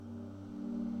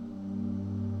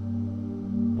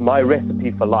my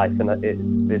recipe for life, and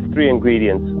there's 3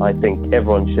 ingredients I think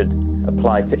everyone should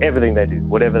apply to everything they do,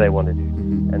 whatever they want to do,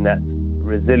 and that's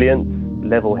resilience,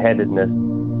 level-headedness,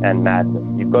 and madness.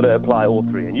 You've got to apply all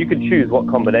 3, and you can choose what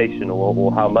combination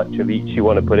or how much of each you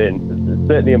want to put in. It's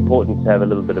certainly important to have a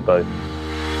little bit of both.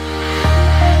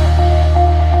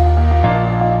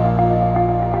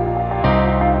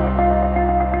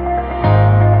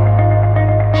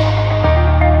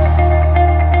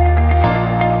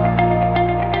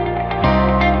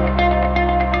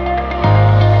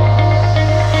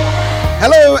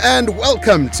 Hello and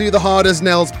welcome to the Hard as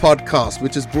Nails podcast,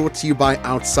 which is brought to you by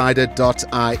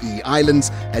Outsider.ie, Ireland's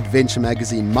adventure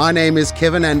magazine. My name is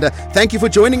Kevin and thank you for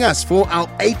joining us for our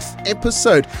 8th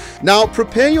episode. Now,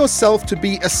 prepare yourself to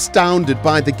be astounded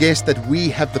by the guest that we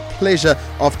have the pleasure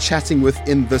of chatting with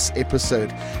in this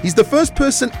episode. He's the first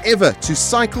person ever to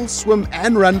cycle, swim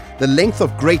and run the length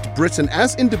of Great Britain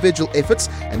as individual efforts,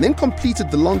 and then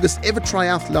completed the longest ever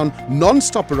triathlon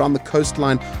non-stop around the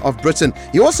coastline of Britain.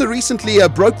 He also recently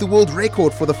broke the world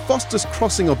record for the fastest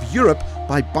crossing of Europe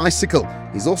by bicycle.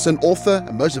 He's also an author,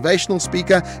 a motivational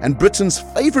speaker, and Britain's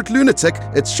favorite lunatic.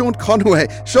 It's Sean Conway.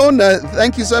 Sean,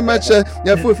 thank you so much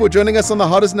for joining us on the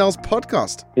Hard as Nails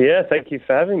podcast. Yeah, thank you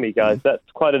for having me, guys. That's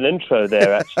quite an intro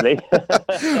there, actually.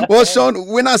 Well, Sean,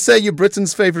 when I say you're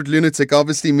Britain's favorite lunatic, I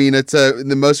obviously mean it in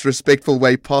the most respectful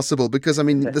way possible, because, I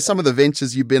mean, some of the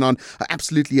ventures you've been on are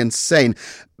absolutely insane.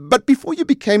 But before you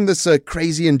became this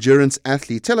crazy endurance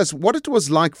athlete, tell us what it was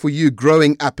like for you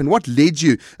growing up and what led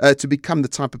you to become the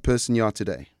type of person you are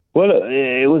today. Well,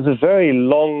 it was a very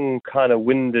long, kind of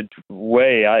winded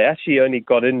way. I actually only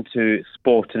got into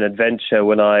sport and adventure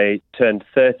when I turned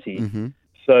 30. Mm-hmm.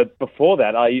 So before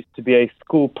that, I used to be a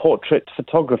school portrait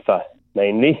photographer,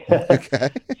 mainly. Okay.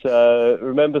 So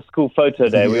remember school photo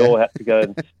day? We all had to go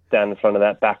and stand in front of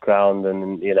that background,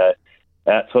 and, you know,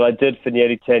 that's what I did for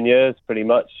nearly 10 years, pretty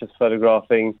much, just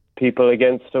photographing people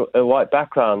against a white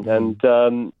background. And,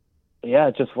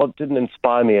 just what didn't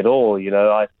inspire me at all. You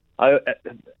know,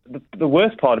 the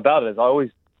worst part about it is I always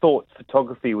thought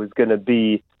photography was going to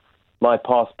be my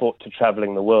passport to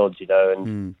traveling the world, you know,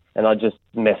 and I just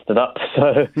messed it up.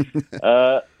 So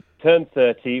turned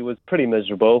 30, was pretty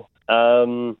miserable,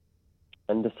 and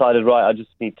decided, right, I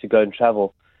just need to go and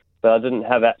travel. But I didn't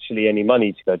have actually any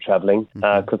money to go traveling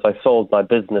because I sold my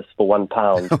business for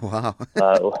 £1 Wow.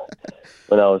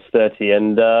 when I was 30.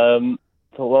 And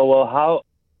thought, well, how,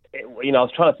 you know, I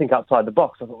was trying to think outside the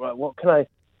box. I thought, right,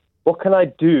 what can I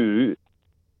do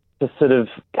to sort of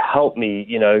help me,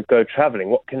 you know, go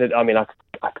traveling?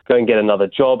 I could go and get another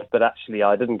job, but actually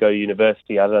I didn't go to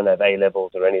university. I don't have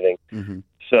A-levels or anything. Mm-hmm.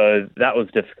 So that was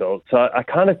difficult. So I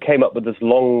kind of came up with this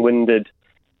long-winded,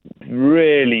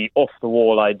 really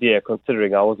off-the-wall idea,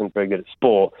 considering I wasn't very good at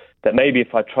sport, that maybe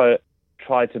if I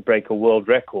try to break a world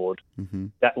record,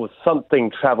 that was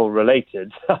something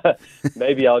travel-related,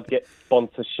 maybe I'd get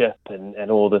sponsorship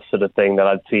and all this sort of thing that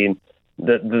I'd seen.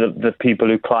 The people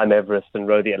who climb Everest and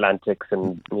row the Atlantics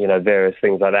and, you know, various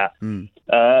things like that.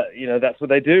 You know, that's what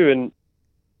they do. And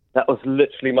that was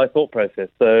literally my thought process.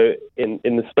 So in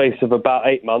the space of about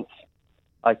 8 months,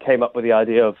 I came up with the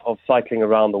idea of cycling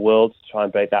around the world to try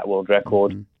and break that world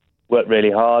record. Worked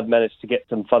really hard, managed to get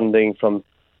some funding from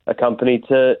a company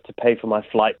to pay for my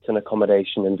flights and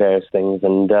accommodation and various things.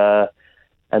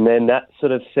 And then that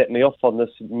sort of set me off on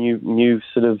this new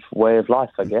sort of way of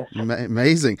life, I guess.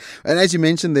 Amazing. And as you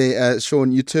mentioned there,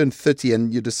 Sean, you turned 30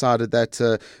 and you decided that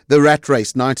the rat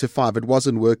race, 9 to 5, it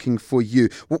wasn't working for you.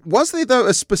 Was there, though,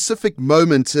 a specific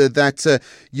moment that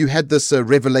you had this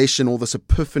revelation or this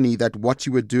epiphany that what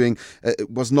you were doing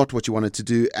was not what you wanted to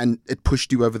do and it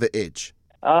pushed you over the edge?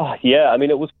 Yeah. I mean,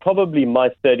 it was probably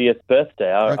my 30th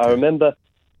birthday. I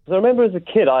remember as a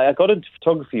kid, I got into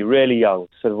photography really young.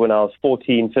 So when I was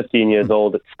 14, 15 years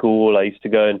old at school, I used to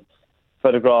go and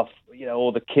photograph, you know,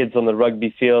 all the kids on the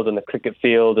rugby field and the cricket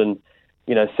field and,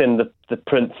 you know, send the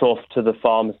prints off to the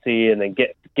pharmacy and then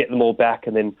get them all back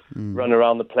and then run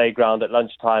around the playground at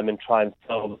lunchtime and try and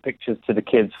sell the pictures to the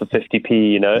kids for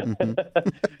 50p, you know.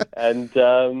 And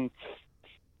so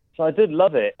I did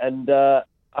love it. And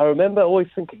I remember always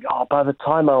thinking, by the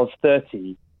time I was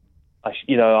 30,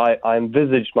 I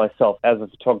envisaged myself as a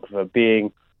photographer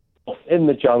being off in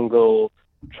the jungle,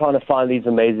 trying to find these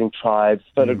amazing tribes,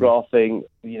 photographing,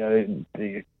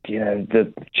 the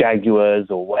jaguars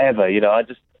or whatever. You know, I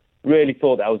just really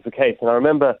thought that was the case. And I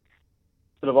remember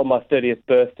sort of on my 30th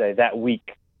birthday that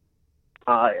week,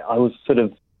 I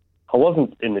I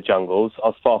wasn't in the jungles. I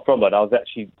was far from it. I was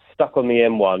actually stuck on the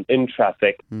M1 in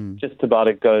traffic, just about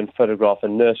to go and photograph a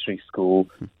nursery school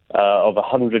of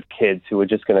 100 kids who were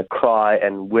just going to cry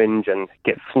and whinge and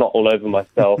get snot all over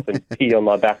myself and pee on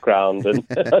my background. And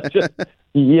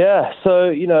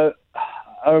so,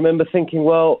 I remember thinking,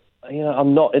 well,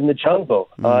 I'm not in the jungle.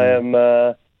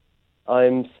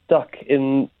 I'm stuck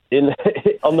in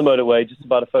on the motorway, just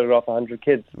about to photograph 100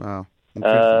 kids. Wow.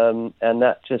 And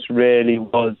that just really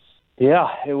was,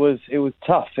 it was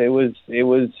tough. It was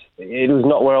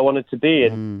not where I wanted to be,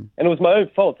 and it was my own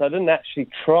fault. I didn't actually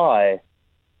try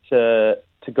to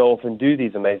go off and do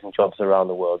these amazing jobs around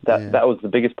the world. That was the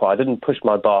biggest part. I didn't push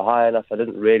my bar high enough. I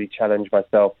didn't really challenge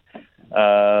myself.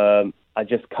 I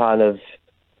just kind of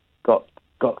got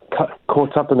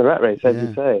caught up in the rat race, as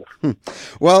you say.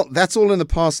 Well, that's all in the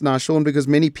past now, Sean, because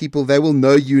many people, they will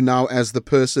know you now as the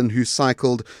person who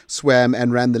cycled, swam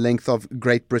and ran the length of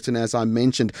Great Britain, as I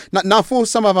mentioned. Now, for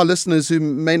some of our listeners who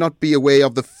may not be aware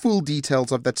of the full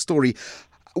details of that story,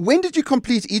 when did you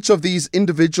complete each of these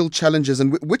individual challenges,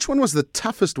 and which one was the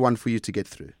toughest one for you to get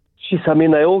through? Jeez, I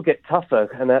mean, they all get tougher,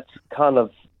 and that's kind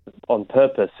of on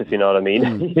purpose, if you know what I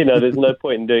mean. There's no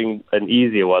point in doing an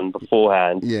easier one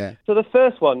beforehand. Yeah. So the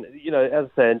first one, as I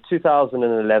say, in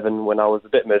 2011, when I was a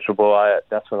bit miserable,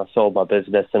 that's when I sold my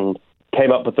business and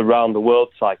came up with the Round the World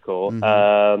cycle.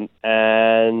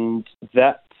 And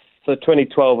so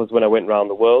 2012 was when I went round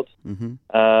the world.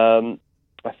 I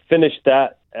finished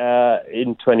that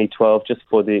in 2012, just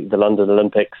for the London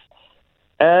Olympics.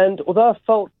 And although I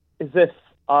felt as if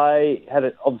I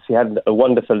obviously had a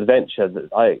wonderful adventure,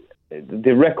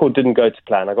 the record didn't go to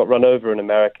plan. I got run over in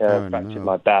America, fractured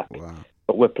my back,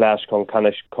 got whiplash,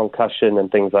 concussion, and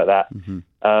things like that.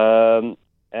 So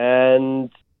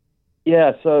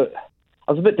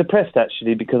I was a bit depressed,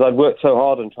 actually, because I'd worked so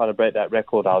hard on trying to break that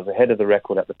record. I was ahead of the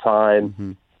record at the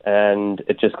time, and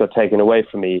it just got taken away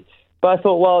from me. But I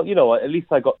thought, well, at least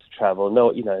I got to travel.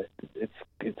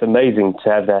 It's amazing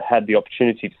to have had the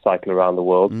opportunity to cycle around the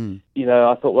world.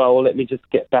 I thought, well, let me just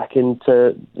get back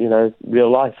into,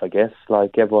 real life, I guess,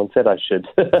 like everyone said I should.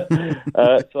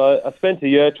 So I spent a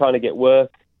year trying to get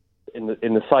work in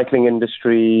the cycling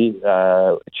industry,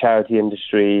 charity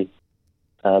industry.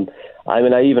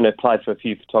 I even applied for a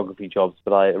few photography jobs,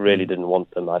 but I really didn't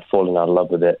want them. I'd fallen out of love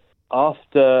with it.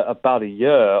 After about a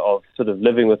year of sort of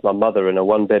living with my mother in a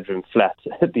one-bedroom flat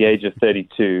at the age of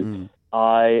 32,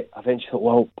 I eventually thought,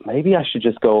 well, maybe I should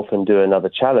just go off and do another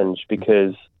challenge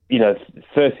because,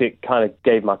 first it kind of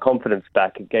gave my confidence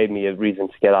back. It gave me a reason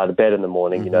to get out of bed in the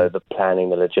morning, the planning,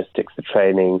 the logistics, the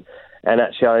training. And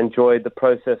actually, I enjoyed the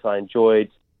process. I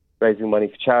enjoyed raising money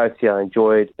for charity. I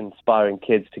enjoyed inspiring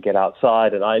kids to get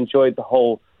outside. And I enjoyed the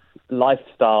whole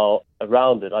lifestyle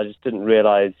around it. I just didn't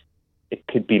realize it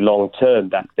could be long-term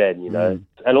back then,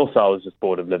 And also I was just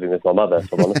bored of living with my mother,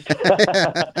 if I'm honest.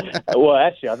 Well,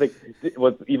 actually, I think it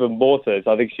was even more so.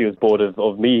 So I think she was bored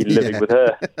of me living with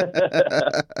her.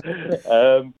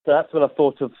 So that's when I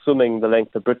thought of swimming the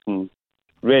length of Britain,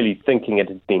 really thinking it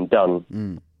had been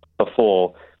done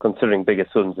before, considering bigger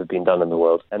swims had been done in the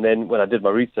world. And then when I did my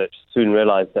research, soon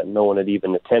realized that no one had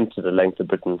even attempted a length of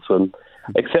Britain swim,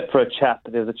 except for a chap.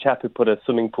 There's a chap who put a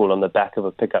swimming pool on the back of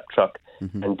a pickup truck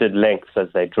and did lengths as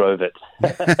they drove it.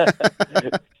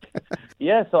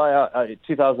 So in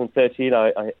 2013,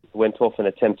 I went off and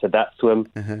attempted that swim,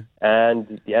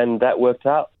 and that worked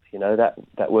out.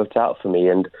 That worked out for me,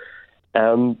 and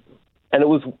it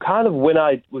was kind of when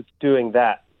I was doing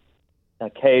that,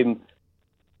 I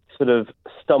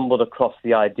stumbled across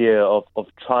the idea of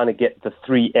trying to get the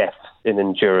 3 Fs in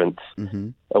endurance: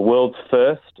 a world's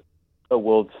first, a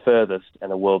world's furthest,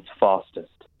 and a world's fastest.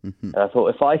 And I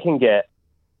thought, if I can get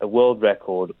a world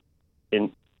record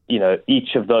in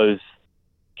each of those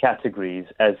categories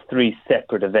as 3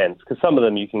 separate events, because some of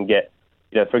them you can get,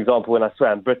 for example, when I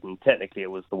swam Britain, technically it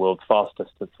was the world's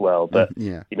fastest as well, but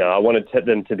I wanted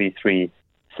them to be 3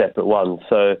 separate ones.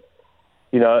 So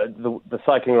the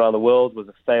cycling around the world was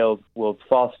a failed world's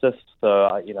fastest, so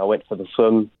I went for the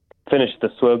swim, finished the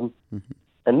swim,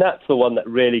 and that's the one that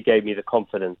really gave me the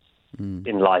confidence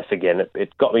in life again.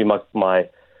 It got me my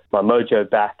mojo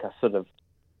back. I sort of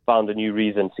found a new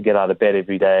reason to get out of bed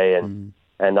every day,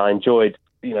 and I enjoyed,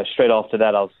 straight after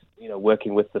that I was,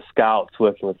 working with the Scouts,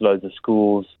 working with loads of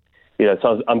schools,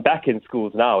 so I'm back in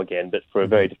schools now again, but for a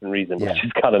very different reason, which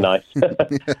is kind of nice.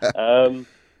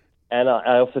 And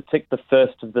I also ticked the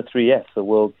first of the 3 Fs, a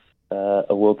world's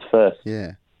first.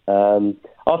 Yeah.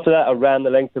 After that, I ran the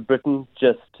length of Britain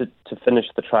just to finish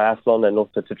the triathlon and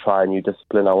also to try a new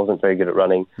discipline. I wasn't very good at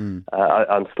running.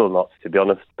 I'm still not, to be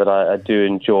honest, but I do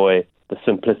enjoy the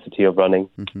simplicity of running.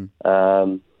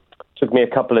 took me a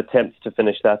couple attempts to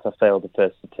finish that. I failed the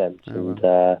first attempt, and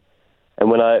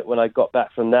when I got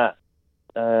back from that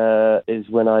is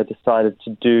when I decided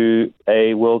to do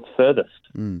a world's furthest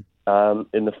in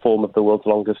the form of the world's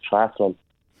longest triathlon.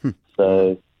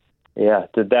 So,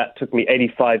 did that. Took me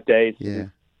 85 days,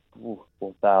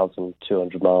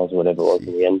 4,200 miles or whatever it was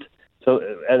in the end. So,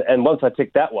 and once I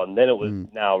ticked that one, then it was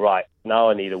now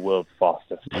I need a world's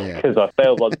fastest because I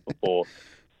failed once before.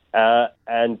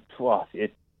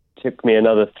 It took me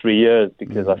another 3 years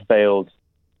because I failed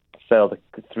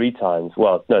 3 times.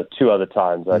 Well, no, 2 other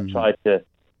times. I tried to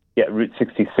get Route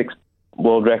 66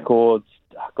 world records.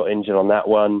 I got injured on that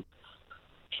one.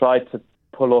 Tried to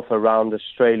pull off around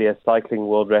Australia cycling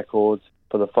world records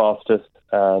for the fastest.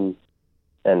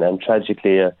 And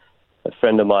tragically, a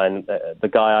friend of mine, the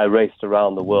guy I raced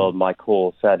around the world, Mike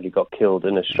Hall, sadly got killed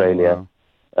in Australia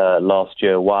last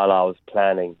year while I was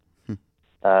planning.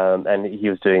 And he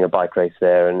was doing a bike race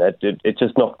there, and it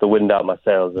just knocked the wind out my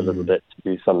sails a little bit to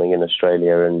do something in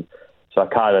Australia. And so I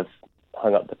kind of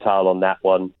hung up the towel on that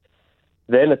one.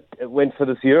 Then it went for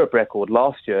this Europe record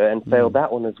last year and failed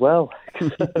that one as well.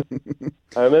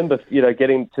 I remember,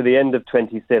 getting to the end of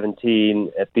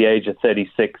 2017 at the age of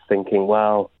 36 thinking,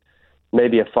 wow,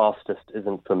 maybe a fastest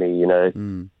isn't for me,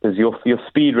 because your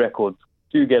speed records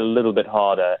do get a little bit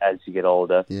harder as you get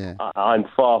older. Yeah. I'm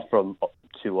far from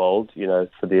too old,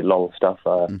 for the long stuff.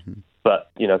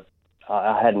 But,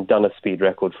 I hadn't done a speed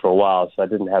record for a while, so I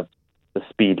didn't have the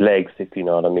speed legs, if you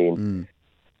know what I mean.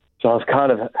 So I was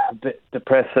kind of a bit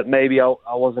depressed that maybe I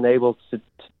wasn't able to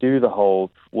do the whole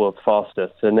world's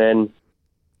fastest. And then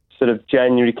sort of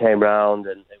January came around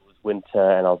and it was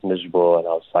winter and I was miserable. And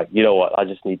I was like, you know what, I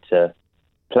just need to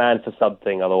plan for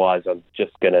something. Otherwise, I'm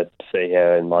just going to sit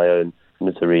here in my own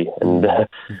misery. And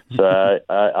so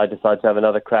I decided to have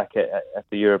another crack at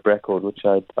the Europe record, which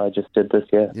I just did this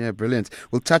year. Yeah, brilliant.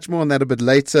 We'll touch more on that a bit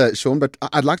later, Sean, but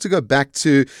I'd like to go back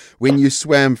to when you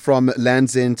swam from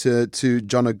Land's End to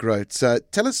John O'Groats.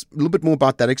 Tell us a little bit more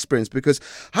about that experience, because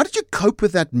how did you cope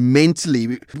with that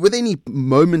mentally? Were there any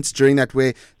moments during that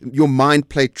where your mind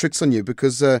played tricks on you?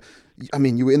 Because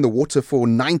you were in the water for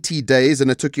 90 days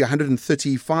and it took you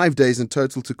 135 days in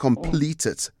total to complete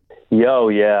it.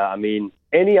 Yeah.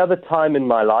 Any other time in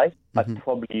my life, I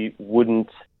probably wouldn't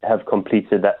have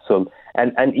completed that swim.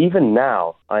 And even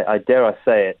now, I dare I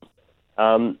say it,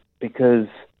 because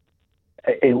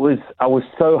I was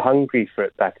so hungry for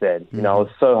it back then. I was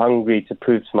so hungry to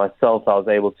prove to myself I was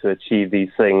able to achieve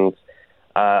these things.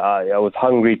 I was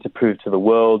hungry to prove to the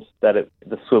world that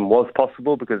the swim was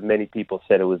possible, because many people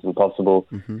said it was impossible.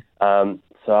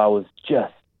 So I was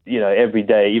just, every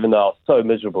day, even though I was so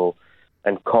miserable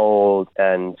and cold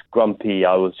and grumpy,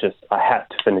 I had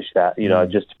to finish that,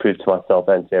 just to prove to myself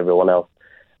and to everyone else.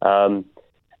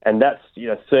 And that's,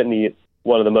 certainly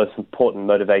one of the most important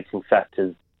motivating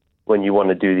factors when you want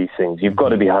to do these things. You've got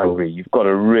to be hungry. You've got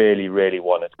to really, really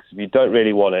want it. Because if you don't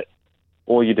really want it,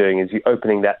 all you're doing is you're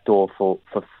opening that door for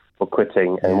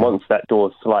quitting. And once that door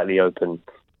is slightly open,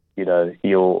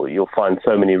 you'll find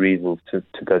so many reasons to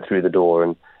go through the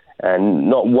door. And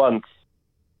not once,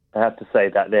 I have to say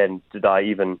that then did I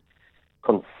even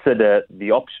consider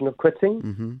the option of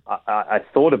quitting. I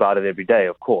thought about it every day,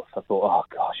 of course. I thought, oh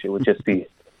gosh, it would just be,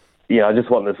 I just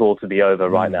want this all to be over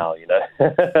right now,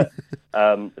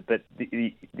 But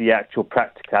the actual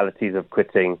practicalities of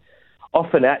quitting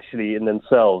often actually in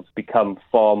themselves become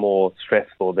far more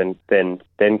stressful than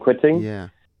quitting,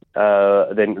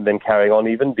 than carrying on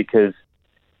even, because,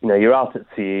 you're out at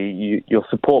sea, your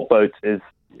support boat is,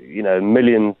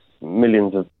 millions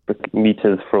of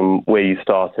meters from where you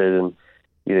started, and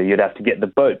you'd have to get the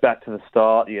boat back to the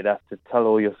start. You'd have to tell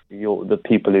all the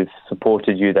people who've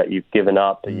supported you that you've given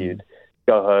up, and you'd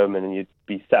go home and you'd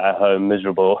be sat at home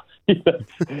miserable for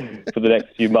the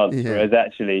next few months. Whereas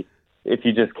actually, if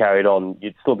you just carried on,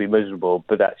 you'd still be miserable,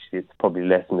 but actually it's probably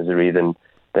less misery than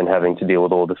having to deal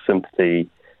with all the sympathy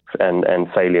and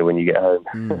failure when you get home.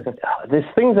 There's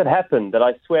things that happen that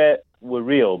I swear were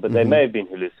real, but they may have been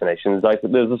hallucinations. Like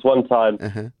there was this one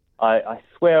time, I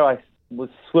swear I was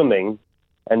swimming,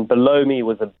 and below me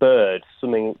was a bird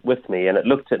swimming with me, and it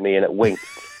looked at me and it winked,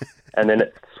 and then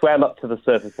it swam up to the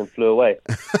surface and flew away.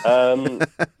 And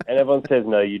everyone says,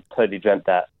 no, you totally dreamt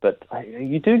that. But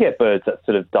you do get birds that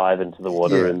sort of dive into the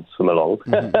water and swim along.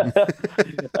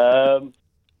 I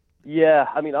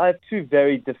have 2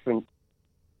 very different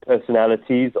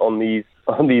personalities on these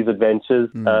adventures.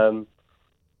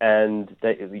 And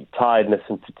the tiredness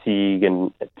and fatigue,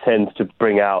 and it tends to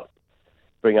bring out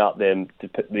them,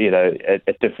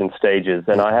 at different stages.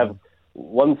 And I have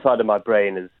one side of my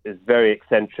brain is very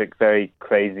eccentric, very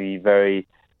crazy, very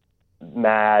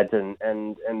mad and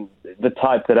the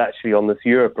type that actually on this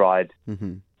Europe ride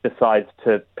decides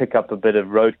to pick up a bit of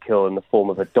roadkill in the form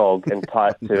of a dog and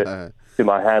tie it to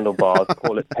my handlebars,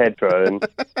 call it Pedro, and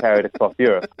carry it across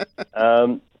Europe.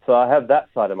 So I have that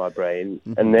side of my brain.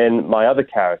 And then my other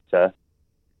character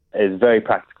is very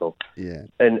practical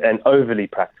and overly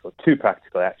practical, too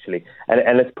practical, actually.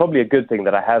 And it's probably a good thing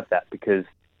that I have that because,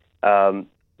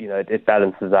 it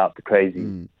balances out the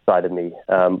crazy side of me,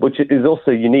 which is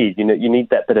also you need. You need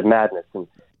that bit of madness. And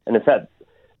in fact,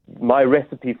 my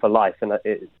recipe for life, and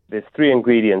there's 3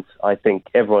 ingredients I think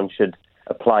everyone should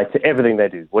apply to everything they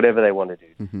do, whatever they want to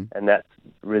do. And that's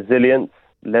resilience,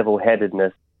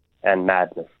 level-headedness, and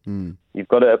madness. You've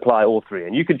got to apply all 3.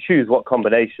 And you can choose what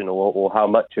combination or how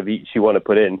much of each you want to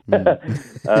put in. But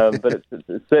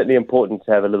it's certainly important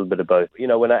to have a little bit of both.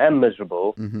 When I am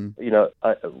miserable,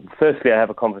 firstly, I have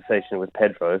a conversation with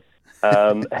Pedro.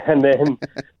 And then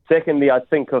secondly, I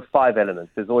think of 5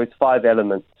 elements. There's always 5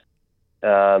 elements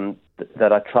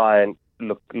that I try and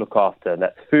look after. And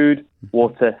that's food,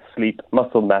 water, sleep,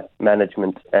 muscle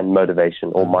management, and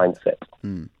motivation or mindset.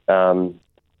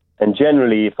 And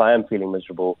generally, if I am feeling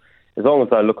miserable, as long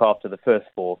as I look after the first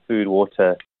 4, food,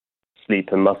 water,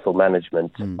 sleep, and muscle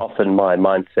management, often my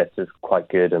mindset is quite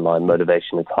good and my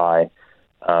motivation is high.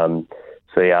 You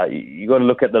got to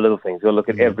look at the little things. You got to look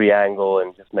at every angle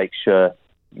and just make sure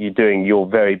you're doing your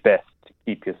very best to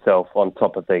keep yourself on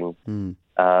top of things. And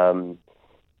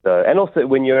also,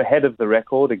 when you're ahead of the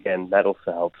record, again, that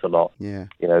also helps a lot.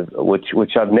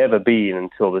 Which I've never been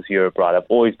until this Europe ride. I've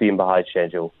always been behind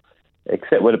schedule.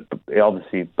 Except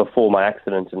obviously before my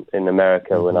accident in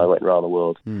America when I went around the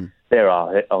world.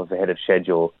 I was ahead of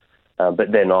schedule.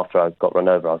 But then after I got run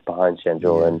over, I was behind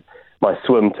schedule. And my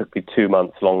swim took me 2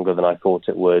 months longer than I thought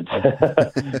it would.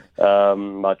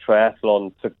 My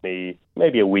triathlon took me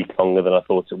maybe a week longer than I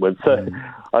thought it would. So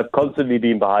I've constantly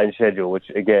been behind schedule,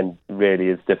 which again really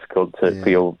is difficult to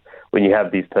feel when you have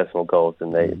these personal goals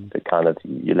and they kind of,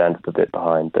 you land up a bit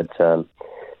behind. But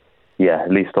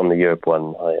at least on the Europe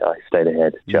one, I stayed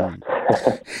ahead just.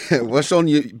 Well, Sean,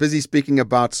 you're busy speaking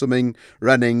about swimming,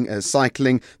 running,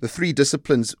 cycling, the 3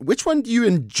 disciplines. Which one do you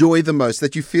enjoy the most,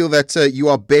 that you feel that you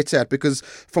are better at? Because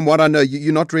from what I know,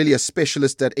 you're not really a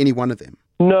specialist at any one of them.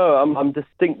 No, I'm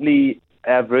distinctly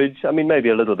average. I mean, maybe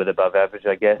a little bit above average,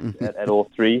 I guess, at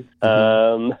all 3.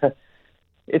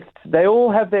 They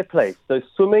all have their place. So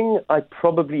swimming, I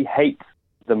probably hate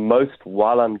the most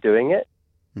while I'm doing it.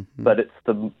 But it's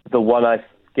the one I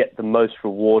get the most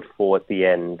reward for at the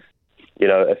end.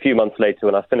 A few months later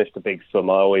when I finish the big swim,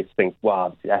 I always think,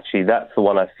 wow, actually that's the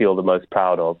one I feel the most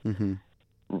proud of.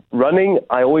 Running,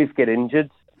 I always get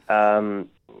injured. So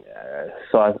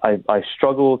I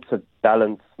struggle to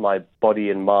balance my body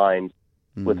and mind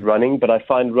with running, but I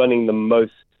find running the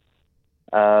most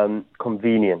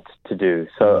convenient to do.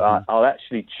 So I'll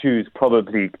actually choose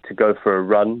probably to go for a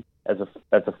run as a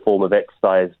form of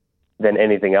exercise than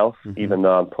anything else, even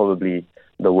though I'm probably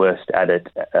the worst at it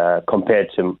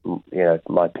compared to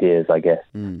my peers, I guess.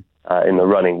 In the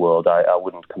running world, I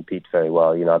wouldn't compete very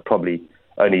well. I'd probably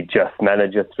only just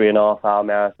manage a 3.5-hour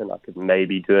marathon. I could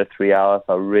maybe do a 3-hour if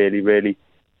I really, really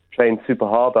train super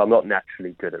hard, but I'm not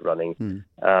naturally good at running.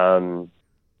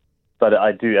 But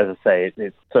I do, as I say,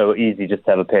 it's so easy just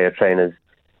to have a pair of trainers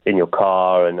in your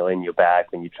car and in your bag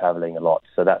when you're traveling a lot.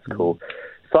 So that's cool.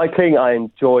 Cycling, I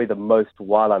enjoy the most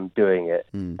while I'm doing it.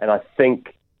 And I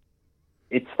think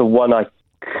it's the one I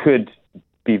could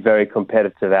be very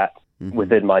competitive at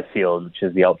within my field, which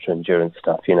is the ultra endurance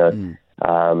stuff, And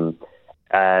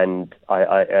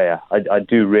I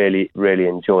do really, really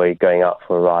enjoy going out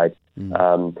for a ride.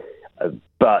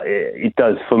 But it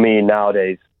does, for me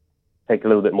nowadays, take a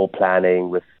little bit more planning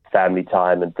with family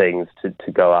time and things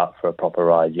to go out for a proper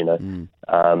ride,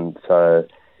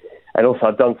 And also,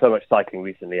 I've done so much cycling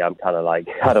recently, I'm kind of like,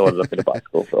 I don't want to look at a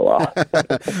bicycle for a while.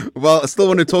 Well, I still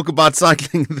want to talk about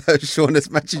cycling, though, Sean, as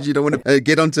much as you don't want to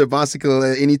get onto a bicycle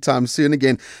anytime soon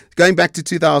again. Going back to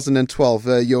 2012,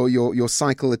 your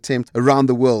cycle attempt around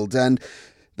the world and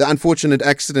the unfortunate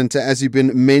accident, as you've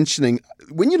been mentioning.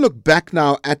 When you look back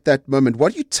now at that moment,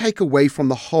 what do you take away from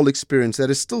the whole experience that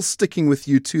is still sticking with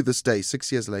you to this day,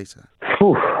 6 years later?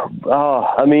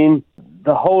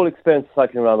 The whole experience of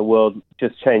cycling around the world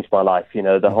just changed my life. When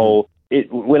I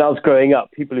was growing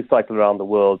up, people who cycle around the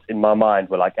world, in my mind,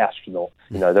 were like astronauts.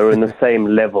 They were in the same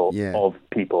level of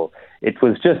people. It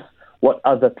was just what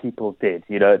other people did.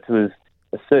 It was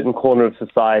a certain corner of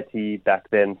society back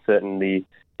then, certainly,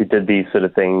 who did these sort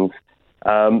of things.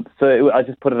 I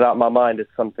just put it out of my mind as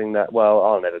something that, well,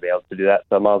 I'll never be able to do that,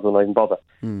 so I might as well not even bother.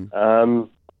 And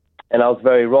I was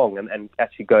very wrong. And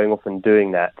actually going off and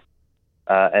doing that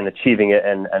and achieving it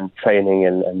and training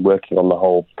and working on the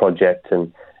whole project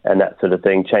and that sort of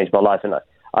thing changed my life. And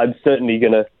I'm certainly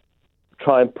going to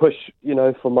try and push,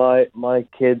 for my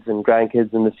kids and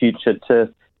grandkids in the future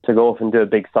to go off and do a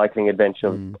big cycling adventure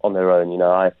on their own.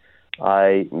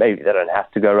 I maybe they don't have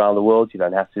to go around the world. You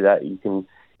don't have to do that. You can,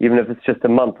 even if it's just a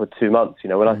month or 2 months.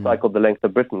 When I cycled the length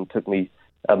of Britain, it took me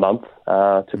a month.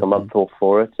 Took a month off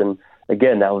for it, and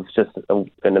again, that was just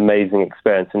an amazing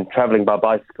experience. And traveling by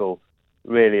bicycle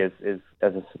really is,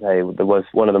 as I say,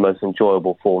 one of the most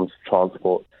enjoyable forms of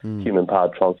transport,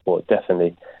 human-powered transport,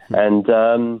 definitely. And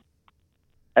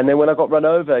then when I got run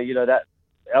over, that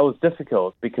was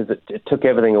difficult because it took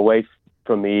everything away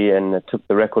from me, and it took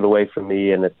the record away from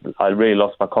me, and I really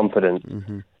lost my confidence.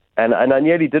 And I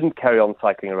nearly didn't carry on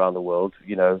cycling around the world,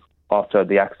 after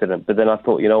the accident. But then I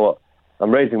thought, you know what,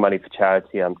 I'm raising money for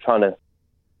charity. I'm trying to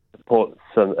support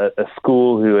a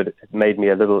school who had made me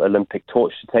a little Olympic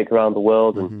torch to take around the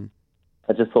world. And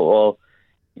I just thought, well,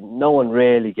 no one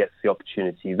really gets the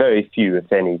opportunity. Very few,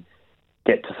 if any,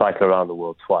 get to cycle around the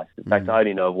world twice. In fact, I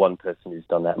only know of one person who's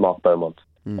done that, Mark Beaumont.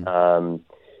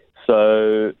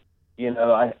 So,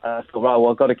 I thought, right, well,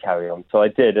 I've got to carry on. So I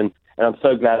did, and I'm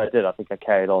so glad I did. I think I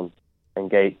carried on and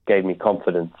gave me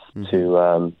confidence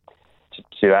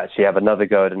to actually have another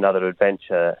go at another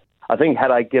adventure. I think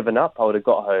had I given up, I would have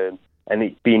got home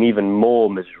and been even more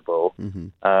miserable.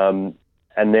 And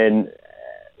then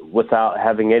without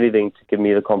having anything to give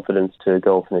me the confidence to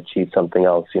go off and achieve something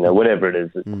else, whatever it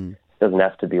is. It doesn't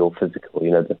have to be all physical,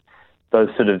 those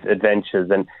sort of adventures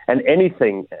and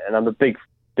anything. And I'm a big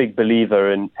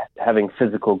believer in having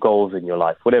physical goals in your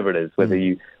life, whatever it is, whether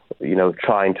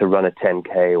trying to run a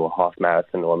 10K or a half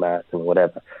marathon or a marathon or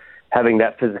whatever. Having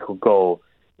that physical goal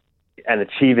and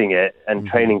achieving it and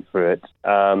training for it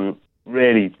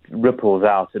really ripples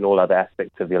out in all other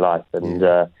aspects of your life, and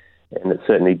it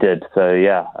certainly did. So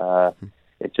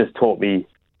it just taught me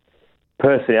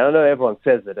personally. I know everyone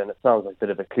says it, and it sounds like a bit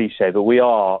of a cliche, but we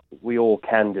all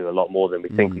can do a lot more than we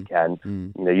think we can.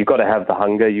 You've got to have the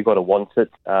hunger, you've got to want it,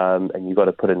 and you've got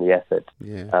to put in the effort.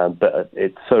 But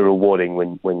it's so rewarding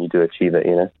when you do achieve it.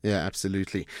 Yeah,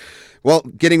 absolutely. Well,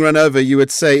 getting run over, you would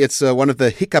say it's one of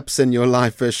the hiccups in your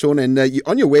life, Sean. And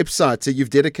on your website, you've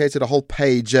dedicated a whole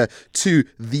page to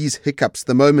these hiccups,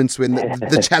 the moments when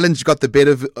the challenge got the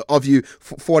better of you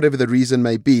for whatever the reason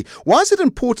may be. Why is it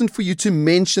important for you to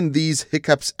mention these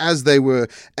hiccups as they were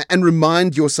and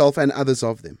remind yourself and others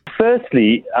of them?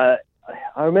 Firstly, I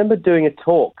remember doing a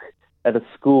talk at a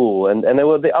school, and they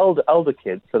were the older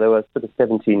kids, so they were sort of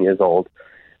 17 years old.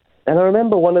 And I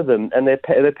remember one of them, and their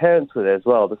parents were there as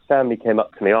well. The family came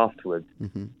up to me afterwards,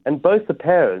 and both the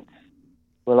parents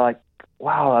were like,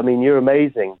 wow, I mean, you're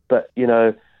amazing, but,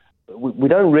 we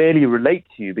don't really relate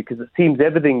to you because it seems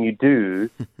everything you do,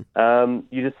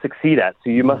 you just succeed at,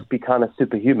 so you must be kind of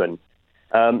superhuman.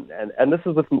 And this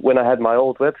was when I had my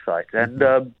old website,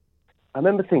 and I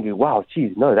remember thinking, wow,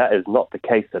 geez, no, that is not the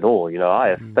case at all. I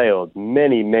have failed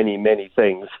many, many, many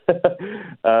things.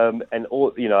 And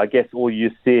all, I guess all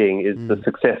you're seeing is the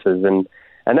successes. And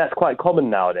that's quite common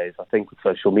nowadays. I think with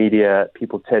social media,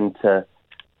 people tend to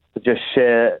just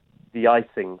share the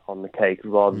icing on the cake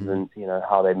rather than,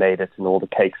 how they made it and all the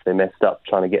cakes they messed up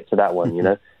trying to get to that one,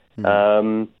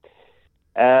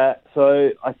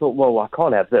 So I thought, well, I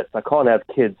can't have this. I can't have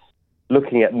kids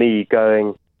looking at me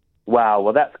going, wow,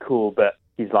 well, that's cool, but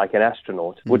he's like an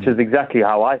astronaut, which is exactly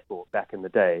how I thought back in the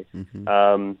day.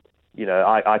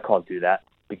 I can't do that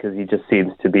because he just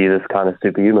seems to be this kind of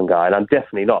superhuman guy, and I'm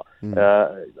definitely not.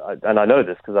 And I know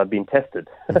this because I've been tested.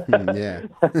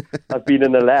 I've been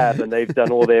in the lab, and they've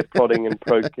done all their prodding and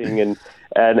poking, and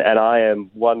I am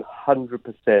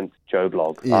 100% Joe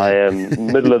Blogg. I am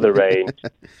middle of the range.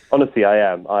 Honestly, I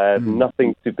am. I have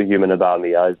nothing superhuman about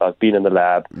me. I've been in the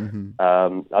lab.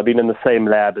 I've been in the same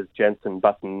lab as Jensen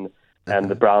Button and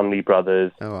the Brownlee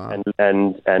brothers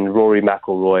and Rory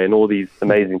McIlroy and all these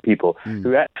amazing people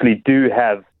who actually do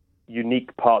have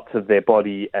unique parts of their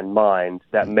body and mind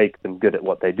that make them good at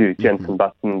what they do. Jensen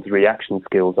Button's reaction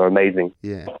skills are amazing.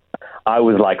 I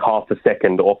was like half a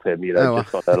second off him,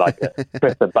 just on a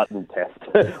press a button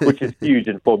test, which is huge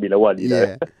in Formula One,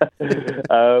 So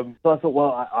I thought,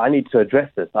 well, I need to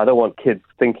address this. I don't want kids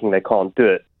thinking they can't do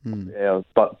it,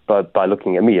 but by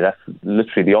looking at me. That's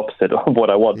literally the opposite of what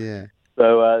I want.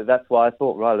 So that's why I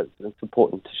thought, right, it's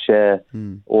important to share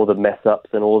all the mess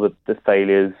ups and all the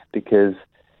failures, because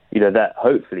that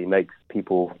hopefully makes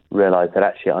people realize that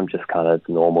actually I'm just kind of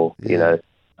normal,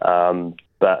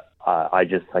 but I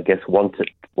guess want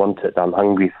it. I'm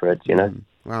hungry for it,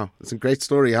 Wow, it's a great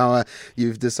story how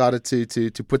you've decided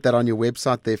to put that on your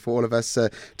website there for all of us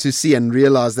to see and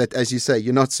realize that, as you say,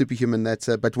 you're not superhuman,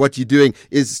 but what you're doing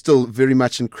is still very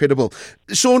much incredible.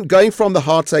 Shaun, going from the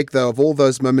heartache, though, of all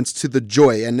those moments to the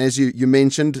joy, and as you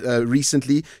mentioned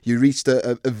recently, you reached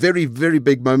a very, very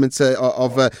big moment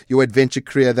of your adventure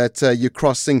career that you're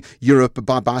crossing Europe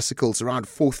by bicycles, around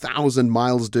 4,000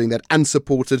 miles doing that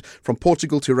unsupported from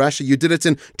Portugal to Russia. You did it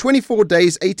in 24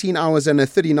 days, 18 hours and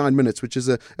 39 minutes, which is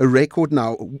a record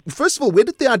now. First of all, where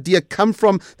did the idea come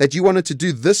from that you wanted to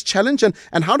do this challenge,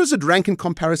 and how does it rank in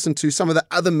comparison to some of the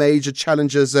other major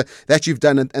challenges that you've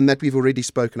done and that we've already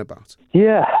spoken about?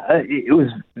 Yeah, it was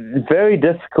very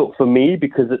difficult for me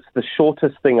because it's the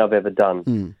shortest thing I've ever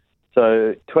done.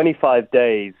 So 25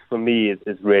 days for me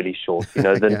is really short.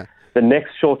 The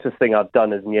next shortest thing I've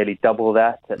done is nearly double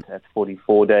that at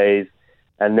 44 days.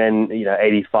 And then,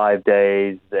 85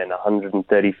 days, then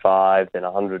 135, then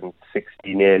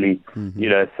 160 nearly,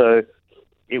 so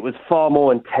it was far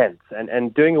more intense.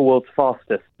 And doing a world's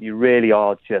fastest, you really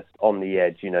are just on the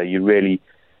edge, you really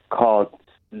can't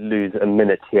lose a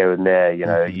minute here and there,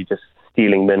 you're just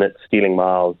stealing minutes, stealing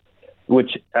miles,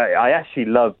 which I actually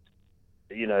loved,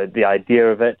 the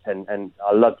idea of it. And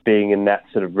I loved being in that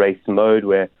sort of race mode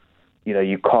where,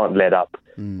 you can't let up.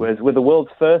 Whereas with a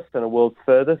world's first and a world's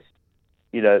furthest,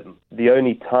 the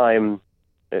only time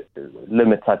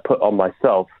limit I put on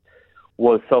myself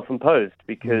was self-imposed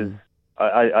because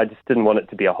I just didn't want it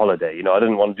to be a holiday. I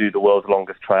didn't want to do the world's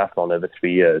longest triathlon over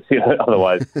 3 years.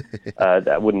 Otherwise,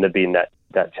 that wouldn't have been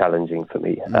that challenging for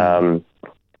me.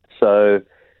 So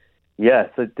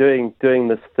doing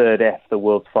this third F, the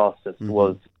world's fastest,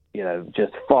 was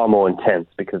just far more intense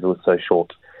because it was so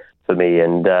short for me,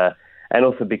 and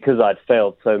also because I'd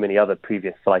failed so many other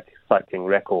previous cycling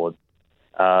records.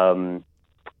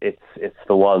 It's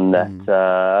the one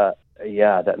that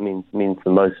that means the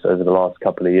most over the last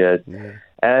couple of years,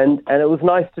 and it was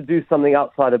nice to do something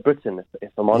outside of Britain.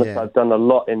 If I'm honest, I've done a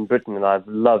lot in Britain, and I've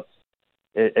loved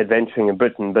adventuring in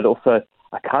Britain. But also,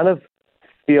 I kind of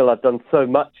feel I've done so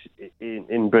much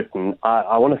in Britain.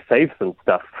 I want to save some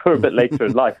stuff for a bit later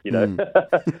in life,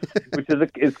 which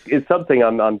is something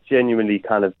I'm genuinely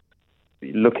kind of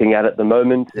looking at the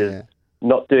moment. Is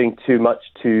not doing too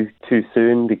much too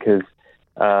soon because,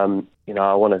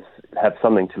 I want to have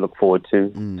something to look forward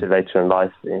to later in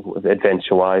life,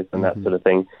 adventure-wise and that sort of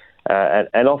thing.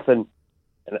 And often,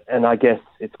 and I guess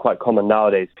it's quite common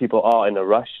nowadays, people are in a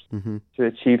rush to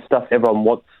achieve stuff. Everyone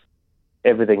wants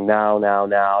everything now.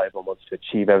 Everyone wants to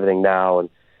achieve everything now. And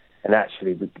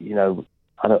actually,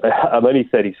 I'm only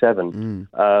 37.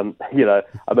 I'm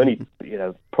only,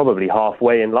 probably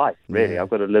halfway in life, really. I've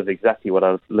got to live exactly what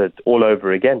I've lived all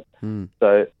over again.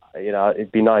 So,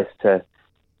 it'd be nice to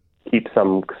keep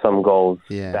some goals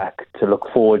back to look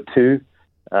forward to.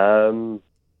 So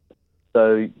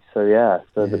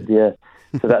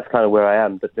that's kind of where I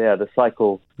am. But the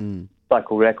cycle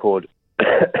record,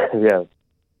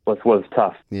 was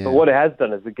tough. But what it has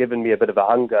done is it given me a bit of a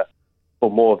hunger for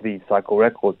more of these cycle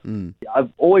records. I've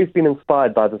always been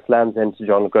inspired by this Land's End to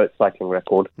John Groat cycling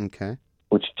record,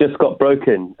 which just got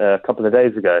broken a couple of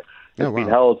days ago. It's been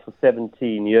held for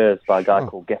 17 years by a guy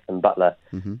called Gethin Butler,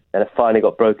 and it finally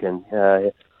got broken.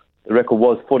 The record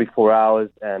was 44 hours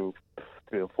and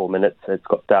 3 or 4 minutes. It's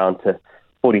got down to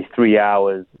 43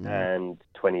 hours and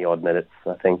 20-odd minutes,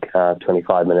 I think,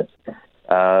 25 minutes.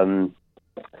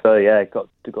 It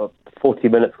got 40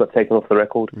 minutes got taken off the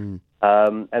record.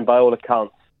 And by all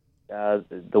accounts,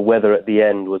 the weather at the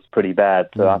end was pretty bad.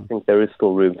 So I think there is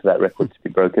still room for that record to be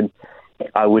broken.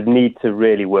 I would need to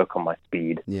really work on my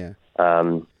speed.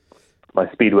 My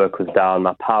speed work was down.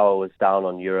 My power was down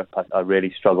on Europe. I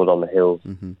really struggled on the hills.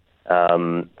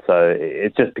 So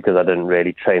it's just because I didn't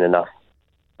really train enough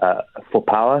for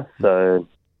power. So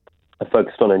I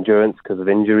focused on endurance because of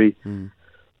injury.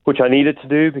 Which I needed to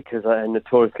do because I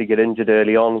notoriously get injured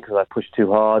early on because I push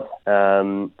too hard.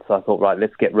 So I thought, right,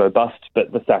 let's get robust.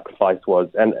 But the sacrifice was,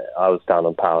 and I was down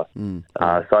on power.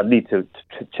 So I'd need to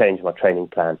change my training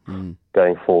plan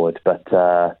going forward. But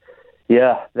I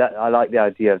like the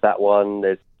idea of that one.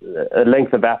 There's a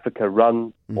Length of Africa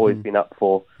run, always been up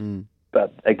for.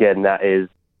 But again,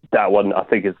 that one, I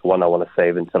think, is the one I want to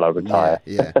save until I retire.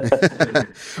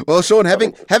 Well, Shaun,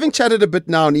 having chatted a bit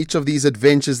now on each of these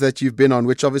adventures that you've been on,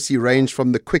 which obviously range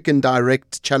from the quick and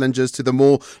direct challenges to the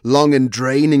more long and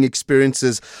draining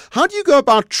experiences, how do you go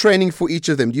about training for each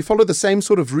of them? Do you follow the same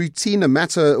sort of routine no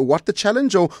matter what the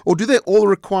challenge, or do they all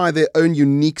require their own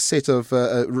unique set of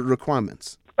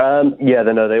requirements?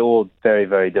 They're all very,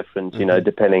 very different,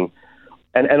 depending,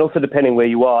 and also depending where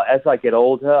you are. As I get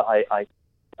older, I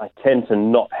tend to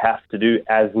not have to do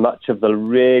as much of the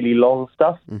really long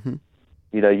stuff. Mm-hmm.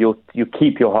 You know, you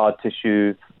keep your hard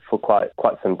tissue for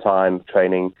quite some time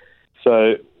training.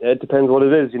 So it depends what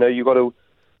it is. You know, you got to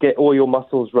get all your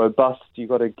muscles robust. You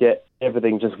got to get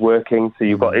everything just working. So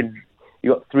you've got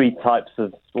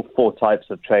 4 types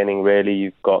of training really.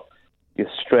 You've got your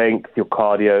strength, your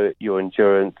cardio, your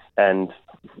endurance, and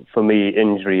for me,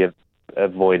 injury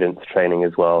avoidance training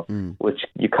as well, which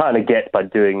you kind of get by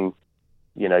doing,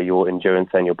 you know, your endurance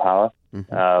and your power.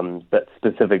 Mm-hmm. But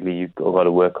specifically, you've got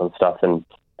to work on stuff. And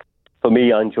for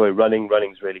me, I enjoy running.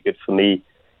 Running's really good for me,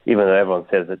 even though everyone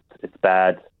says it's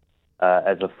bad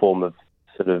as a form of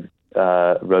sort of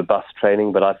robust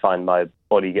training. But I find my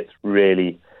body gets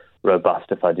really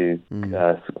robust if I do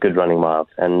good running miles.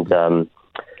 And so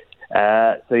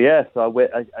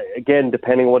again,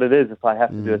 depending on what it is, if I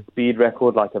have to do a speed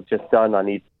record like I've just done,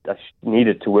 I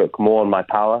needed to work more on my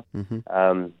power.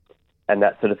 Mm-hmm. And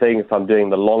that sort of thing. If I'm doing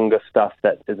the longer stuff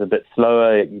that is a bit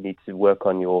slower, you need to work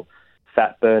on your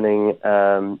fat burning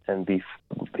and be,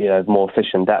 you know, more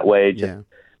efficient that way. Just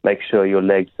make sure your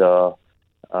legs are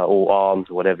or arms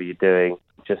or whatever you're doing,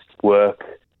 just work.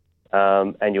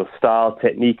 And your style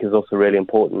technique is also really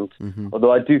important. Mm-hmm.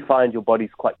 Although I do find your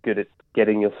body's quite good at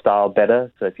getting your style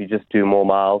better. So if you just do more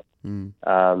miles,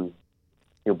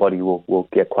 your body will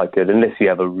get quite good, unless you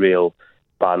have a real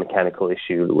biomechanical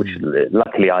issue, which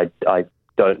luckily I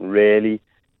don't really.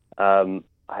 I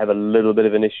have a little bit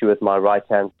of an issue with my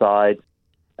right-hand side,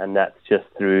 and that's just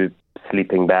through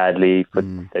sleeping badly for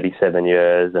 37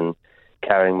 years and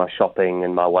carrying my shopping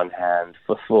in my one hand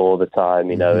for all the time,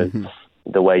 you know.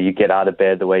 The way you get out of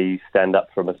bed, the way you stand up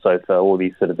from a sofa, all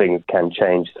these sort of things can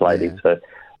change slightly. Yeah. So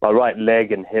my right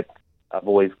leg and hip, I've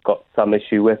always got some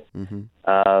issue with.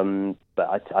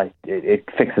 But it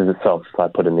fixes itself if I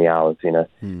put in the hours, you know.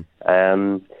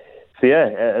 So yeah,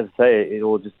 as I say, it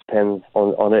all just depends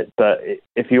on it. But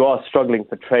if you are struggling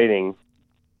for training,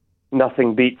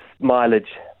 nothing beats mileage.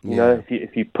 You know,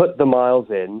 if you put the miles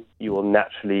in, you will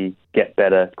naturally get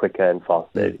better, quicker, and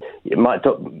faster. It might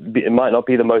not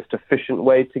be the most efficient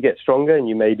way to get stronger, and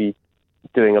you may be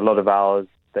doing a lot of hours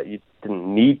that you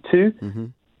didn't need to.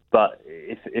 But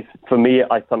if for me,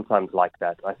 I sometimes like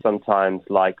that. I sometimes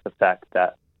like the fact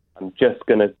that I'm just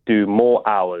going to do more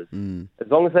hours,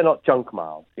 as long as they're not junk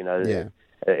miles. You know,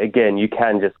 again, you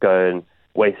can just go and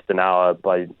waste an hour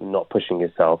by not pushing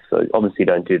yourself. So obviously,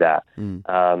 don't do that.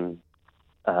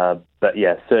 But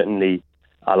yeah, certainly,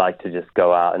 I like to just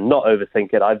go out and not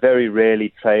overthink it. I very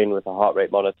rarely train with a heart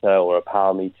rate monitor or a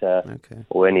power meter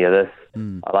or any of this.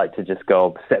 I like to just go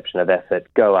on perception of effort,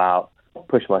 go out,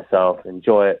 push myself,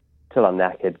 enjoy it till I'm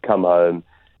knackered, come home,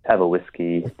 have a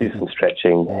whiskey, do some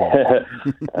stretching,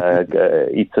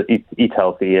 eat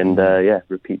healthy, and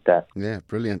repeat that. Yeah,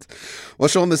 brilliant. Well,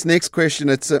 Sean, this next question,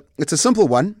 it's a simple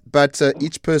one, but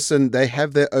each person, they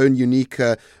have their own unique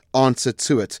answer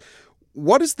to it.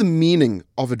 What is the meaning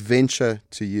of adventure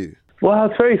to you? Well,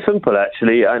 it's very simple,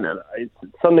 actually. And it's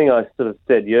something I sort of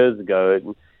said years ago,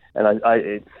 and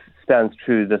it stands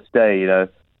true this day. You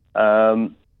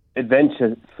know,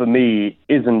 adventure for me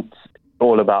isn't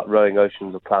all about rowing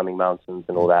oceans or climbing mountains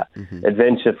and all that.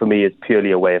 Adventure for me is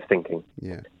purely a way of thinking.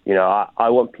 You know, I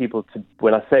want people to,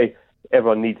 when I say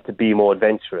everyone needs to be more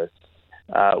adventurous,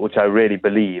 which I really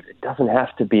believe, it doesn't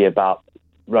have to be about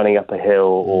running up a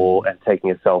hill and taking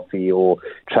a selfie or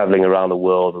traveling around the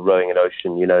world or rowing an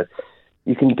ocean. You know,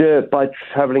 you can do it by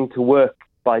traveling to work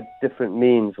by different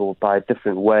means or by a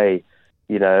different way.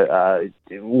 You know,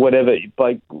 whatever.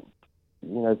 By, you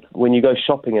know, when you go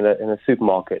shopping in a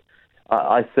supermarket,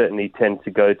 I certainly tend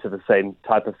to go to the same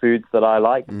type of foods that I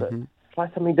like, but try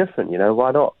something different. You know,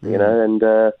 why not? You know, and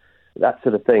that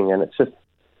sort of thing. And it's just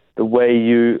the way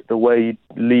you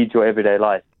lead your everyday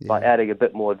life by adding a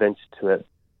bit more adventure to it.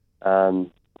 And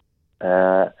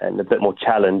a bit more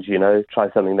challenge, you know,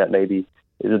 try something that maybe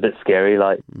is a bit scary,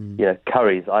 like, you know,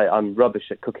 curries. I'm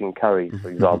rubbish at cooking curries, for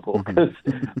example, because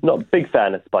I'm not a big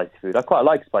fan of spicy food. I quite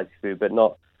like spicy food, but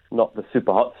not the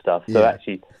super hot stuff. So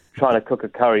actually trying to cook a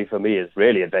curry for me is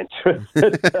really adventurous.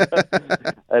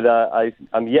 And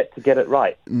I'm yet to get it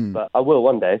right, but I will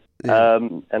one day,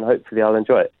 and hopefully I'll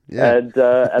enjoy it. And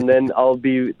then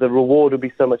the reward will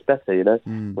be so much better, you know,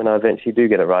 when I eventually do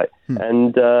get it right.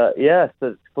 And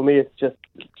so for me, it's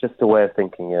just a way of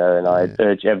thinking, you know, and I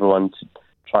urge everyone to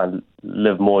try and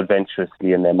live more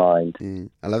adventurously in their mind.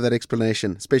 I love that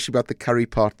explanation, especially about the curry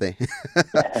part there.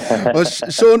 Well,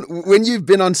 Sean, when you've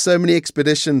been on so many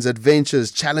expeditions,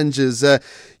 adventures, challenges,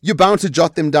 you're bound to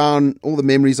jot them down, all the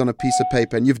memories on a piece of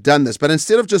paper, and you've done this. But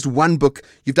instead of just one book,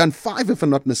 you've done 5, if I'm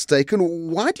not mistaken.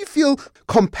 Why do you feel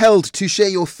compelled to share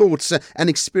your thoughts and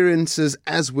experiences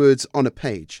as words on a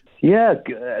page? Yeah,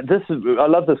 I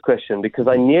love this question because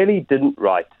I nearly didn't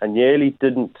write. I nearly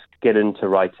didn't get into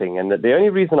writing. And the only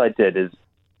reason I did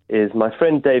is my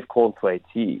friend Dave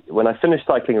Cornthwaite, when I finished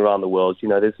cycling around the world,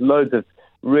 there's loads of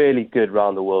really good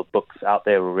round-the-world books out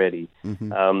there already.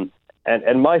 Mm-hmm.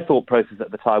 And my thought process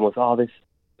at the time was,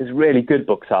 there's really good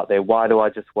books out there. Why do I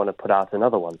just want to put out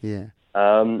another one? Yeah.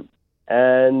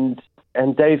 And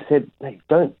Dave said, hey,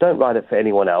 don't write it for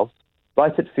anyone else.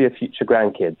 Write it for your future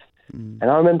grandkids. And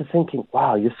I remember thinking,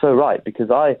 wow, you're so right,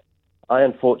 because I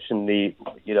unfortunately,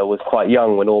 was quite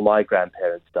young when all my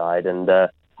grandparents died, and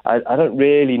I don't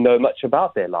really know much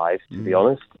about their lives, to be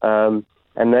honest. And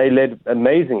they led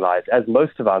amazing lives, as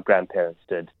most of our grandparents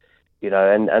did,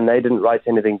 and they didn't write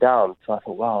anything down. So I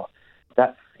thought, wow,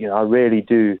 that's, I really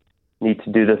do need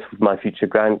to do this with my future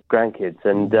grandkids.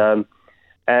 And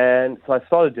so I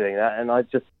started doing that, and I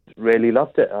just really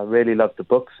loved it. I really loved the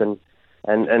books, and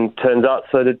turns out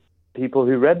so did people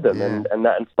who read them, and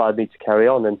that inspired me to carry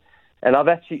on. And I'm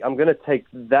going to take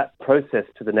that process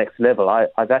to the next level.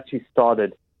 I've actually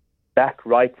started back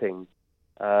writing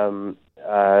 3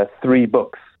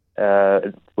 books,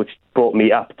 which brought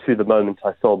me up to the moment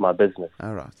I sold my business.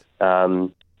 All right.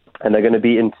 And they're going to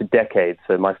be into decades.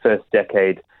 So my first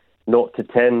decade, 0 to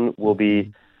 10, will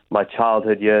be my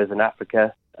childhood years in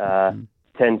Africa. 10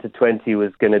 to 20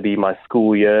 was going to be my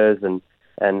school years and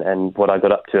what I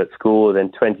got up to at school.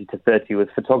 Then 20 to 30 was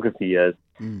photography years.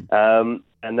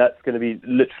 And that's going to be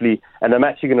literally, and I'm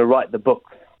actually going to write the book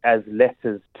as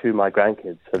letters to my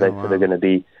grandkids. So they're going to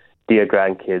be, dear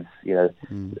grandkids,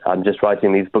 I'm just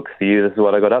writing these books for you. This is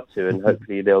what I got up to. And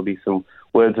hopefully there'll be some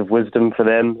words of wisdom for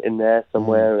them in there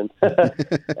somewhere. And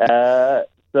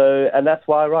and that's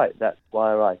why I write. To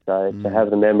have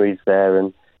the memories there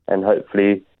and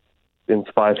hopefully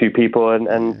inspire a few people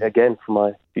and again for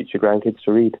my future grandkids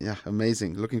to read. Yeah,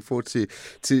 amazing. Looking forward to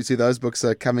those books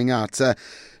coming out.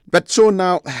 But Sean,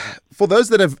 now, for those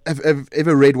that have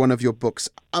ever read one of your books,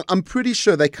 I'm pretty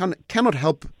sure they cannot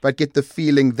help but get the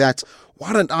feeling that,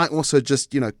 why don't I also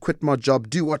just, quit my job,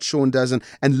 do what Sean does and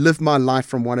live my life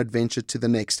from one adventure to the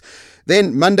next.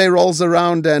 Then Monday rolls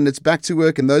around and it's back to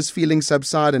work and those feelings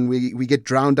subside and we get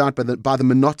drowned out by the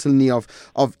monotony of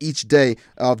each day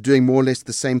of doing more or less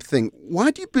the same thing.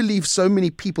 Why do you believe so many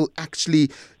people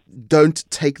actually don't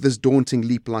take this daunting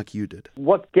leap like you did?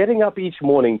 What getting up each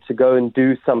morning to go and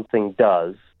do something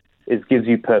does is gives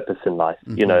you purpose in life,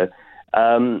 and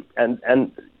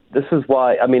this is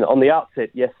why, on the outset,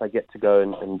 yes, I get to go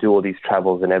and do all these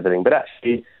travels and everything, but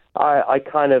actually I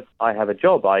have a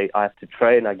job. I have to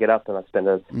train. I get up and I spend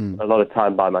a lot of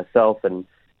time by myself and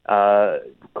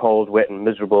cold, wet and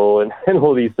miserable and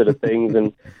all these sort of things.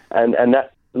 And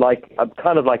that's like, I'm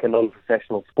kind of like a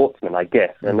non-professional sportsman, I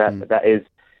guess. And that is,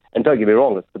 and don't get me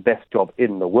wrong, it's the best job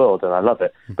in the world and I love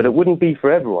it. But it wouldn't be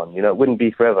for everyone, it wouldn't be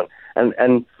for everyone.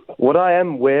 And what I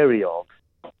am wary of,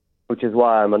 which is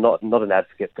why I'm not an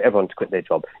advocate for everyone to quit their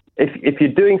job. If you're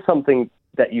doing something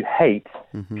that you hate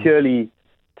purely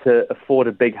to afford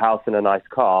a big house and a nice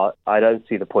car, I don't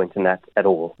see the point in that at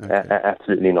all. Okay.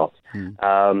 Absolutely not.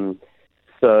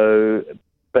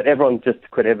 But everyone just to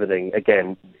quit everything,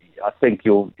 again, I think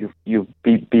you'll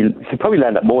probably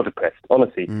land up more depressed,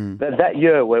 honestly. That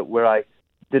year where I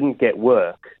didn't get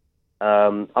work,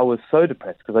 I was so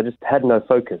depressed because I just had no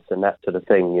focus and that sort of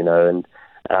thing,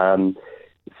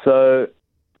 so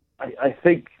I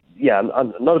think,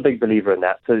 I'm not a big believer in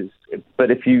that.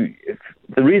 But if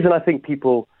the reason I think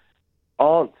people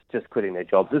aren't just quitting their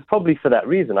jobs is probably for that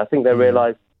reason. I think they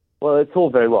realize, well, it's all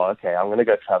very well. Okay, I'm going to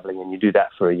go traveling, and you do that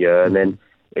for a year, and then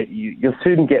you'll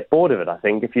soon get bored of it, I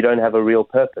think, if you don't have a real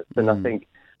purpose. And I think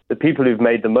the people who've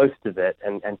made the most of it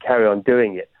and carry on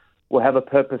doing it will have a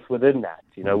purpose within that,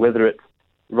 whether it's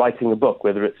writing a book,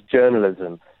 whether it's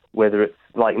journalism, whether it's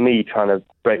like me trying to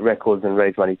break records and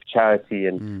raise money for charity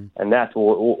and that,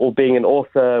 or being an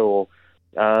author or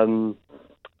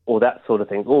that sort of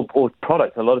thing, or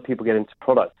products. A lot of people get into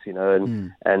products,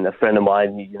 and a friend of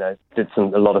mine, did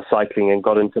a lot of cycling and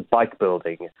got into bike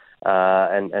building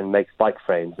and makes bike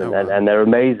frames and they're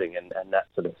amazing and that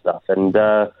sort of stuff. And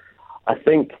I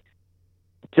think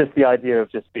just the idea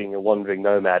of just being a wandering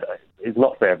nomad is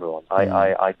not for everyone.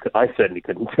 I certainly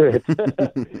couldn't do it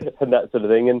and that sort of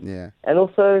thing. And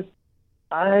also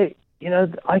I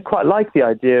quite like the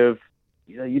idea of,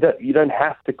 you don't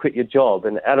have to quit your job.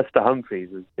 And Alistair Humphreys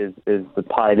is the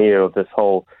pioneer of this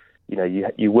whole,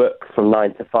 you work from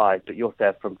 9 to 5, but you also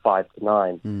have from 5 to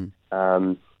 9,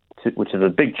 which is a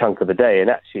big chunk of the day. And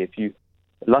actually, if you're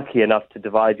lucky enough to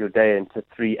divide your day into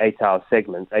 3 8-hour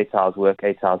segments, 8 hours work,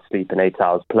 8 hours sleep, and 8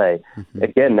 hours play,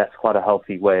 again, that's quite a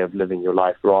healthy way of living your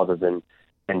life rather than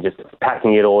just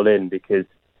packing it all in. Because,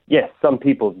 yes, some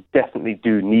people definitely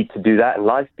do need to do that in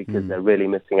life because they're really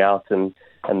missing out and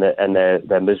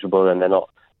they're miserable and they're not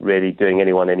really doing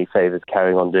anyone any favors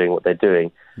carrying on doing what they're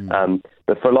doing.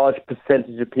 But for a large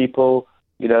percentage of people,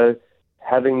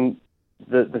 having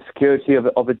the security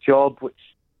of a job, which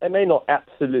they may not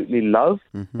absolutely love,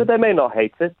 but they may not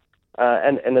hate it,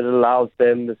 and it allows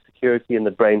them the security and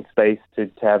the brain space to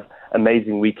have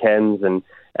amazing weekends and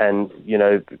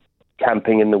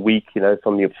camping in the week,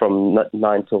 from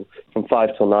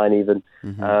 5 till 9 even.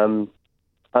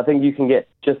 I think you can get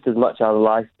just as much out of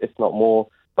life, if not more,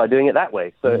 by doing it that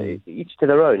way. So each to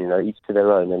their own, each to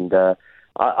their own. And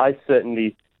I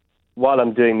certainly, while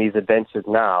I'm doing these adventures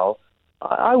now,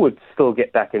 I would still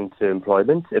get back into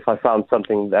employment if I found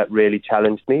something that really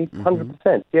challenged me.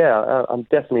 100%. Yeah, I'm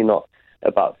definitely not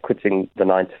about quitting the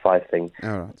 9 to 5 thing.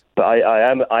 All right. But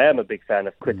I am a big fan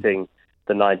of quitting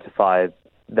the 9 to 5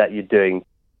 that you're doing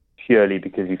purely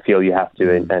because you feel you have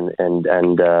to and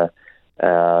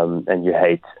you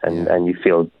hate and you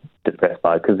feel depressed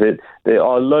by it. Because there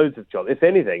are loads of jobs. If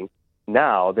anything,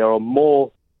 now there are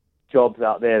more jobs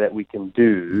out there that we can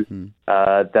do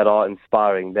that are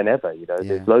inspiring than ever.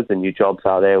 There's loads of new jobs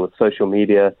out there with social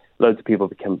media. Loads of people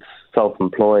become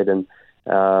self-employed and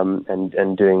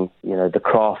doing, the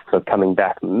crafts are coming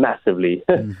back massively.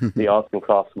 The arts and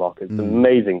crafts market. It's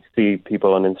amazing to see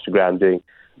people on Instagram doing,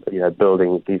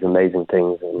 building these amazing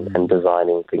things and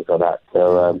designing things like that.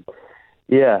 So,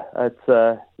 it's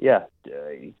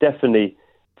definitely.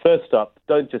 First up,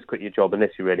 don't just quit your job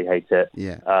unless you really hate it.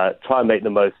 Try and make the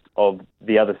most of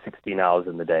the other 16 hours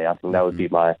in the day. I think that would be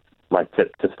my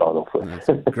tip to start off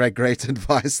with. Great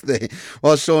advice there.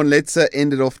 Well, Sean, let's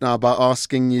end it off now by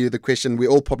asking you the question we're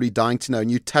all probably dying to know,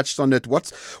 and you touched on it.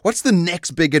 What's the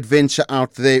next big adventure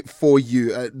out there for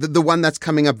you? The one that's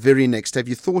coming up very next. Have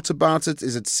you thought about it?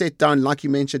 Is it set down? Like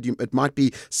you mentioned, it might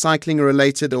be cycling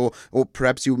related, or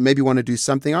perhaps you maybe want to do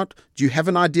something out. Do you have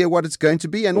an idea what it's going to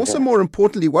be? And also, more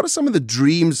importantly, what are some of the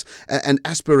dreams and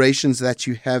aspirations that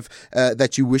you have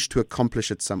that you wish to accomplish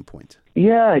at some point?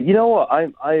 Yeah, you know what?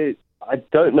 I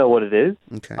don't know what it is.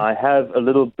 Okay. I have a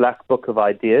little black book of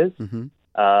ideas.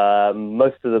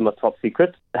 Most of them are top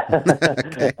secret.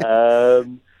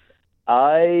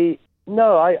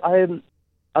 I'm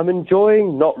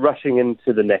enjoying not rushing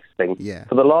into the next thing. Yeah.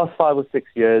 For the last 5 or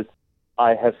 6 years,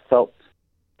 I have felt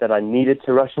that I needed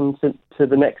to rush into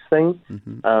the next thing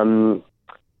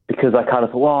because I kind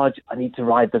of thought, I need to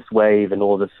ride this wave and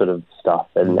all this sort of stuff.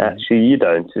 And actually, you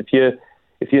don't. If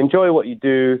you enjoy what you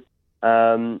do,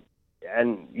 and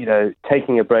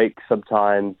taking a break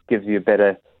sometimes gives you a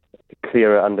better,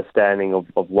 clearer understanding of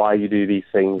why you do these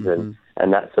things and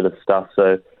that sort of stuff.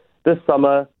 So this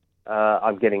summer,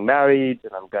 I'm getting married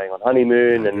and I'm going on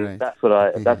honeymoon, and that's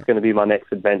going to be my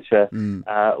next adventure.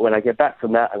 When I get back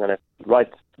from that, I'm going to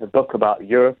write a book about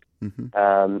Europe,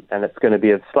 and it's going to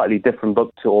be a slightly different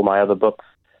book to all my other books.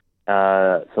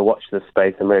 So watch this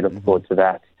space. I'm really looking forward to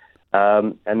that.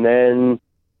 And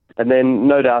then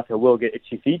no doubt I will get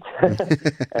itchy feet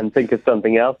and think of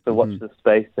something else to watch this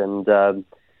space. And I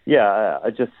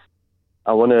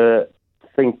want to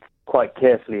think quite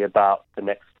carefully about the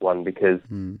next one because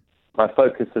my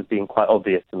focus has been quite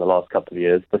obvious in the last couple of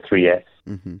years, the 3S.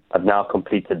 I've now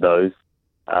completed those.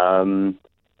 I'm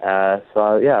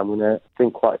going to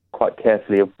think quite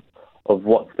carefully of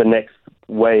what's the next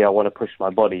way I want to push my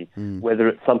body, whether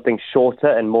it's something shorter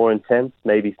and more intense,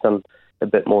 maybe a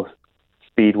bit more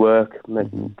speed work,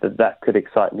 that could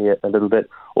excite me a little bit,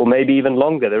 or maybe even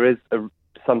longer. There is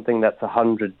something that's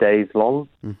 100 days long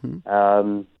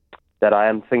that I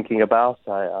am thinking about.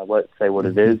 I won't say what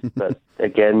it is, but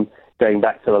again, going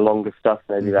back to the longer stuff,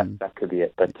 maybe that could be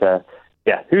it. But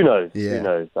who knows? Yeah. Who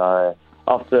knows?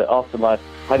 After my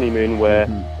honeymoon,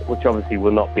 which obviously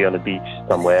will not be on a beach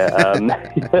somewhere,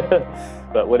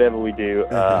 but whatever we do,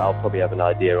 I'll probably have an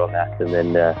idea on that, and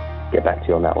then get back to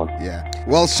you on that one. Yeah.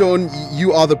 Well, Sean,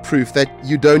 you are the proof that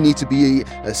you don't need to be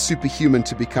a superhuman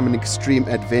to become an extreme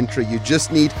adventurer. You just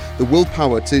need the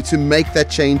willpower to make that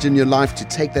change in your life, to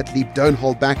take that leap. Don't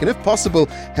hold back. And if possible,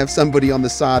 have somebody on the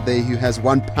side there who has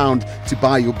 £1 to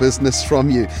buy your business from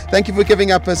you. Thank you for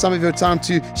giving up some of your time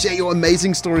to share your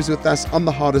amazing stories with us on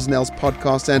the Hard as Nails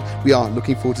podcast. And we are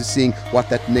looking forward to seeing what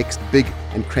that next big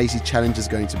and crazy challenge is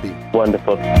going to be.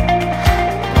 Wonderful.